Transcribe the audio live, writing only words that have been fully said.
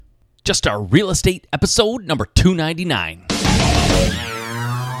Just Our Real Estate episode number 299.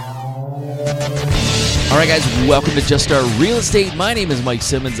 All right, guys, welcome to Just Our Real Estate. My name is Mike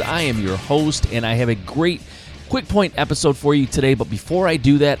Simmons. I am your host, and I have a great quick point episode for you today. But before I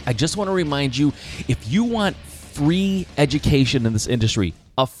do that, I just want to remind you, if you want free education in this industry,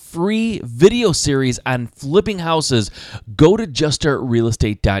 a free video series on flipping houses, go to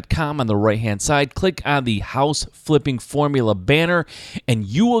justartrealestate.com. On the right-hand side, click on the House Flipping Formula banner, and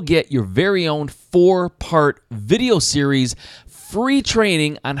you will get your very own 4-part video series, free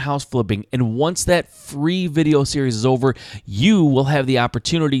training on house flipping. And once that free video series is over, you will have the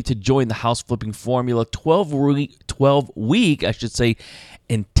opportunity to join the House Flipping Formula 12-week,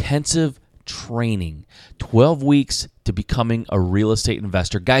 intensive training. 12 weeks to becoming a real estate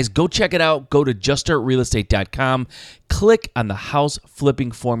investor. Guys, go check it out. Go to justartrealestate.com. Click on the House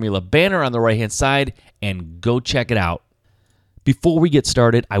Flipping Formula banner on the right-hand side and go check it out. Before we get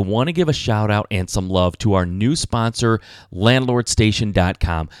started, I want to give a shout out and some love to our new sponsor,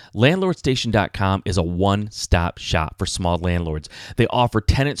 LandlordStation.com. LandlordStation.com is a one-stop shop for small landlords. They offer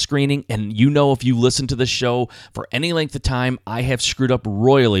tenant screening, and you know, if you listen to the show for any length of time, I have screwed up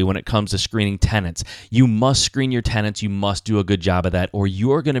royally when it comes to screening tenants. You must screen your tenants. You must do a good job of that, or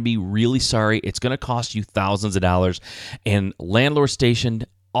you are going to be really sorry. It's going to cost you thousands of dollars, and Landlord Station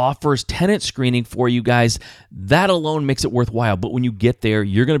offers tenant screening for you guys. That alone makes it worthwhile. But when you get there,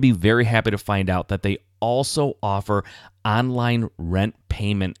 you're going to be very happy to find out that they also offer online rent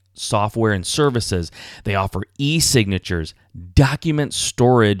payment software and services. They offer e-signatures, document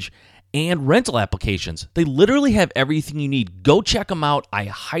storage, and rental applications. They literally have everything you need. Go check them out. I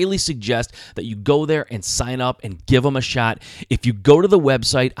highly suggest that you go there and sign up and give them a shot. If you go to the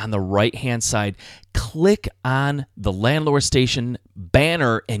website on the right-hand side, click on the Landlord Station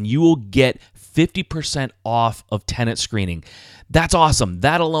banner and you will get 50% off of tenant screening. That's awesome.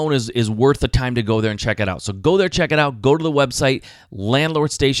 That alone is worth the time to go there and check it out. So go there, check it out. Go to the website,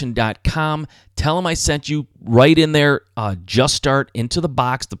 landlordstation.com. Tell them I sent you. Right in there, Just Start, into the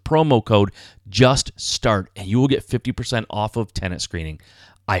box, the promo code, Just Start, and you will get 50% off of tenant screening.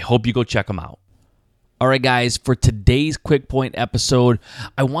 I hope you go check them out. All right, guys, for today's Quick Point episode,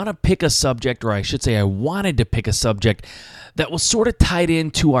 I want to pick a subject, or I should say I wanted to pick a subject that was sort of tied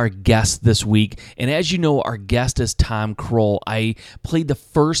into our guest this week. And as you know, our guest is Tom Krol. I played the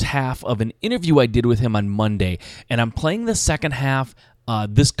first half of an interview I did with him on Monday, and I'm playing the second half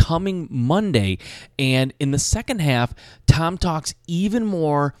this coming Monday. And in the second half, Tom talks even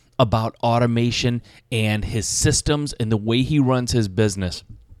more about automation and his systems and the way he runs his business.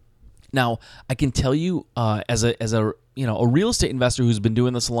 Now, I can tell you, as a real estate investor who's been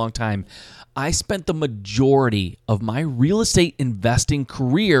doing this a long time, I spent the majority of my real estate investing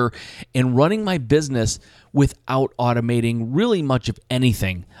career in running my business without automating really much of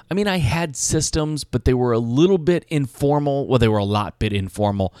anything. I mean, I had systems, but they were a little bit informal. Well, they were a lot bit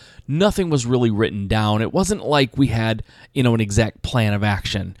informal. Nothing was really written down. It wasn't like we had, an exact plan of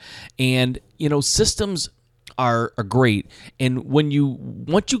action. And, systems are great. And once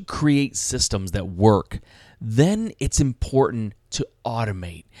you create systems that work, then it's important to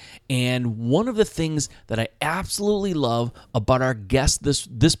automate. And one of the things that I absolutely love about our guest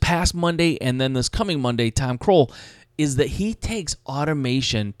this past Monday and then this coming Monday, Tom Krol, is that he takes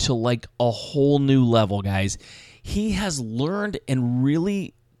automation to like a whole new level, guys. He has learned and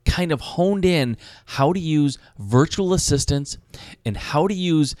really kind of honed in how to use virtual assistants and how to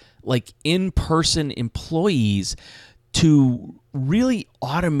use like in-person employees to really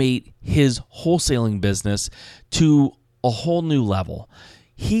automate his wholesaling business to a whole new level.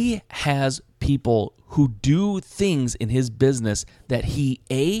 He has people who do things in his business that he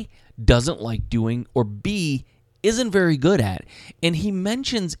A, doesn't like doing, or B, isn't very good at. And he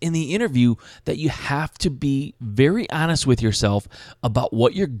mentions in the interview that you have to be very honest with yourself about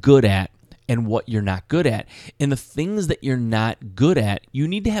what you're good at and what you're not good at. And the things that you're not good at, you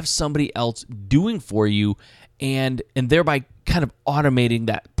need to have somebody else doing for you and thereby kind of automating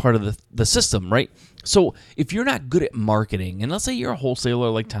that part of the system, right? So if you're not good at marketing, and let's say you're a wholesaler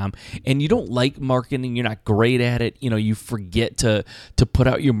like Tom, and you don't like marketing, you're not great at it, you forget to put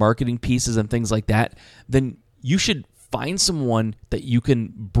out your marketing pieces and things like that, then you should find someone that you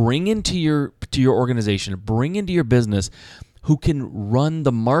can bring into your organization, bring into your business, who can run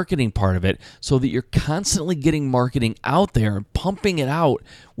the marketing part of it so that you're constantly getting marketing out there and pumping it out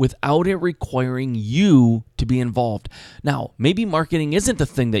without it requiring you to be involved. Now, maybe marketing isn't the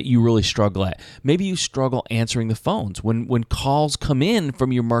thing that you really struggle at. Maybe you struggle answering the phones. When calls come in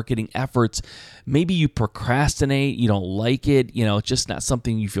from your marketing efforts, maybe you procrastinate, you don't like it, it's just not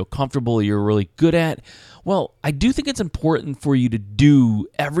something you feel comfortable or you're really good at. Well, I do think it's important for you to do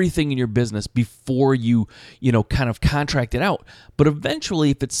everything in your business before you kind of contract it out. But eventually,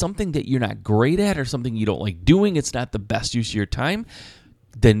 if it's something that you're not great at or something you don't like doing, it's not the best use of your time,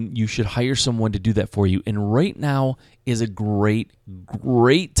 then you should hire someone to do that for you. And right now is a great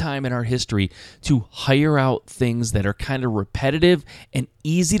time in our history to hire out things that are kind of repetitive and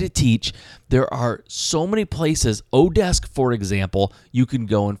easy to teach. There are so many places, Odesk, for example, you can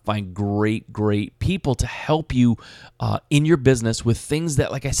go and find great people to help you in your business with things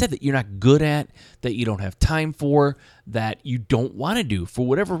that, like I said, that you're not good at, that you don't have time for, that you don't want to do for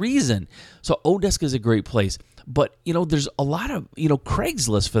whatever reason. So Odesk is a great place. But, there's a lot of,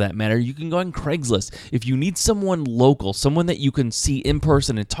 Craigslist for that matter. You can go on Craigslist. If you need someone local, someone that you can see in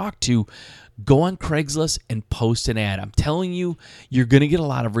person and talk to, go on Craigslist and post an ad. I'm telling you, you're going to get a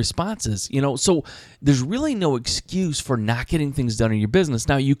lot of responses. So there's really no excuse for not getting things done in your business.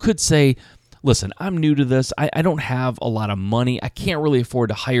 Now, you could say, listen, I'm new to this. I don't have a lot of money. I can't really afford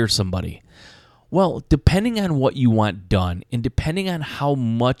to hire somebody. Well, depending on what you want done and depending on how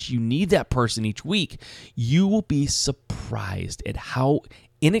much you need that person each week, you will be surprised at how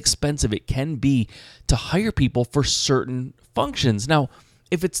inexpensive it can be to hire people for certain functions. Now,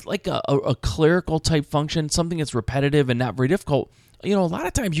 if it's like a clerical type function, something that's repetitive and not very difficult, a lot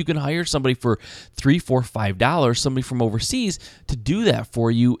of times you can hire somebody for $3, $4, $5, somebody from overseas to do that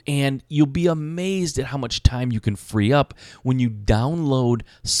for you, and you'll be amazed at how much time you can free up when you download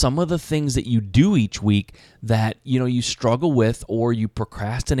some of the things that you do each week that, you struggle with or you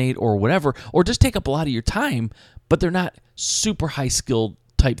procrastinate or whatever, or just take up a lot of your time, but they're not super high skilled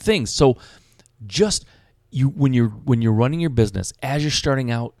type things. So just when you're running your business, as you're starting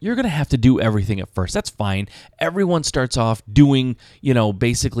out, you're going to have to do everything at first. That's fine. Everyone starts off doing,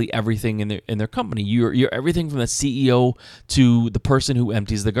 basically everything in their company. You're everything from the CEO to the person who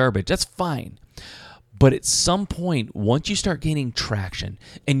empties the garbage. That's fine. But at some point, once you start gaining traction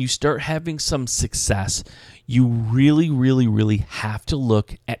and you start having some success, you really have to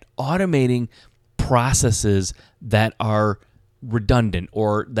look at automating processes that are redundant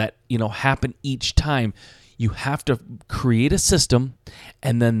or that, happen each time. You have to create a system,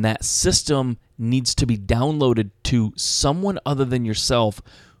 and then that system needs to be downloaded to someone other than yourself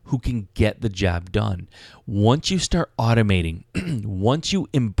who can get the job done. Once you start automating, once you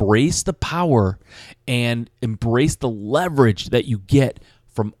embrace the power and embrace the leverage that you get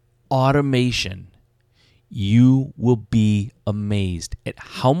from automation, you will be amazed at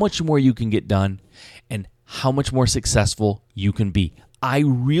how much more you can get done and how much more successful you can be. I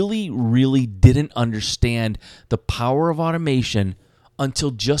really didn't understand the power of automation until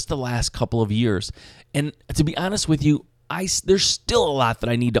just the last couple of years. And to be honest with you, there's still a lot that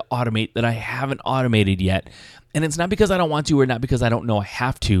I need to automate that I haven't automated yet. And it's not because I don't want to or not because I don't know I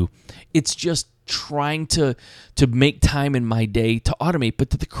have to. It's just trying to make time in my day to automate.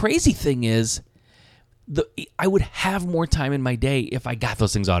 But the crazy thing is, I would have more time in my day if I got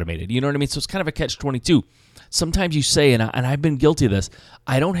those things automated. You know what I mean? So it's kind of a catch-22. Sometimes you say, and I've been guilty of this,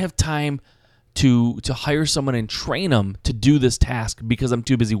 I don't have time to hire someone and train them to do this task because I'm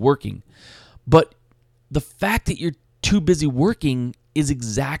too busy working. But the fact that you're too busy working is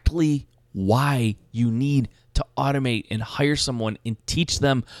exactly why you need to automate and hire someone and teach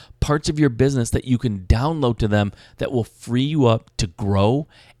them parts of your business that you can download to them that will free you up to grow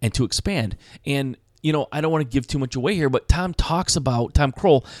and to expand. And I don't want to give too much away here, but Tom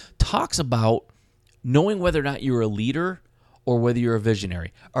Krol talks about knowing whether or not you're a leader or whether you're a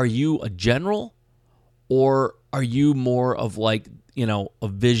visionary. Are you a general or are you more of like, a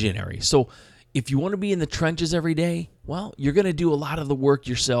visionary? So if you want to be in the trenches every day, well, you're going to do a lot of the work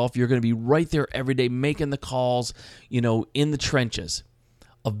yourself. You're going to be right there every day making the calls, in the trenches.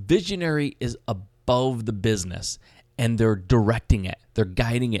 A visionary is above the business, and they're directing it, they're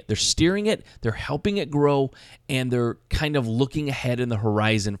guiding it, they're steering it, they're helping it grow, and they're kind of looking ahead in the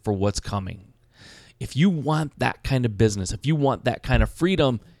horizon for what's coming. If you want that kind of business, if you want that kind of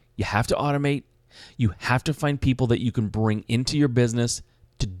freedom, you have to automate. You have to find people that you can bring into your business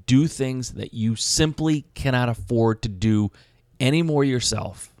to do things that you simply cannot afford to do anymore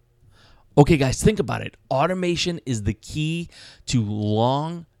yourself. Okay, guys, think about it. Automation is the key to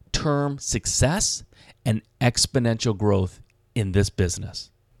long-term success and exponential growth in this business.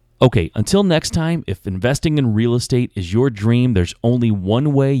 Okay, until next time, if investing in real estate is your dream, there's only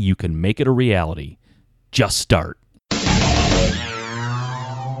one way you can make it a reality. Just start.